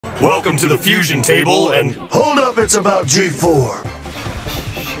Welcome to the fusion table and... Hold up, it's about G4.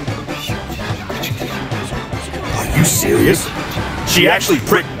 Are you serious? She actually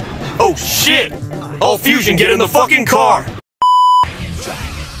pricked... Oh shit! All fusion, get in the fucking car!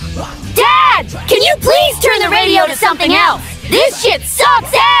 Dad! Can you please turn the radio to something else? This shit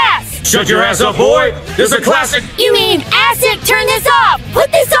sucks ass! Shut your ass up, boy! This is a classic... You mean ASIC? Turn this off!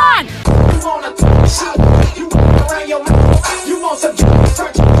 Put this on!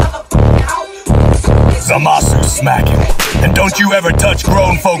 The monster's smacking. And don't you ever touch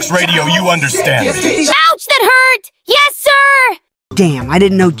grown folks' radio, you understand. Ouch, that hurt! Yes, sir! Damn, I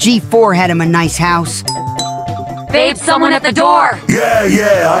didn't know G4 had him a nice house. Babe, someone at the door!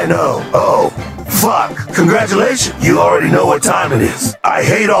 Yeah, I know. Oh, fuck. Congratulations. You already know what time it is. I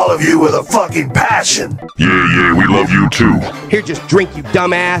hate all of you with a fucking passion. Yeah, we love you too. Here, just drink, you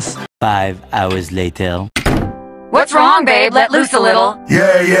dumbass. 5 hours later. What's wrong, babe? Let loose a little.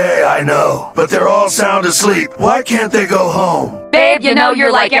 Yeah, I know. But they're all sound asleep. Why can't they go home? Babe, you know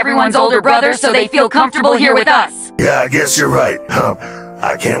you're like everyone's older brother, so they feel comfortable here with us. Yeah, I guess you're right.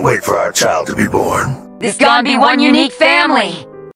 I can't wait for our child to be born. This gonna be one unique family.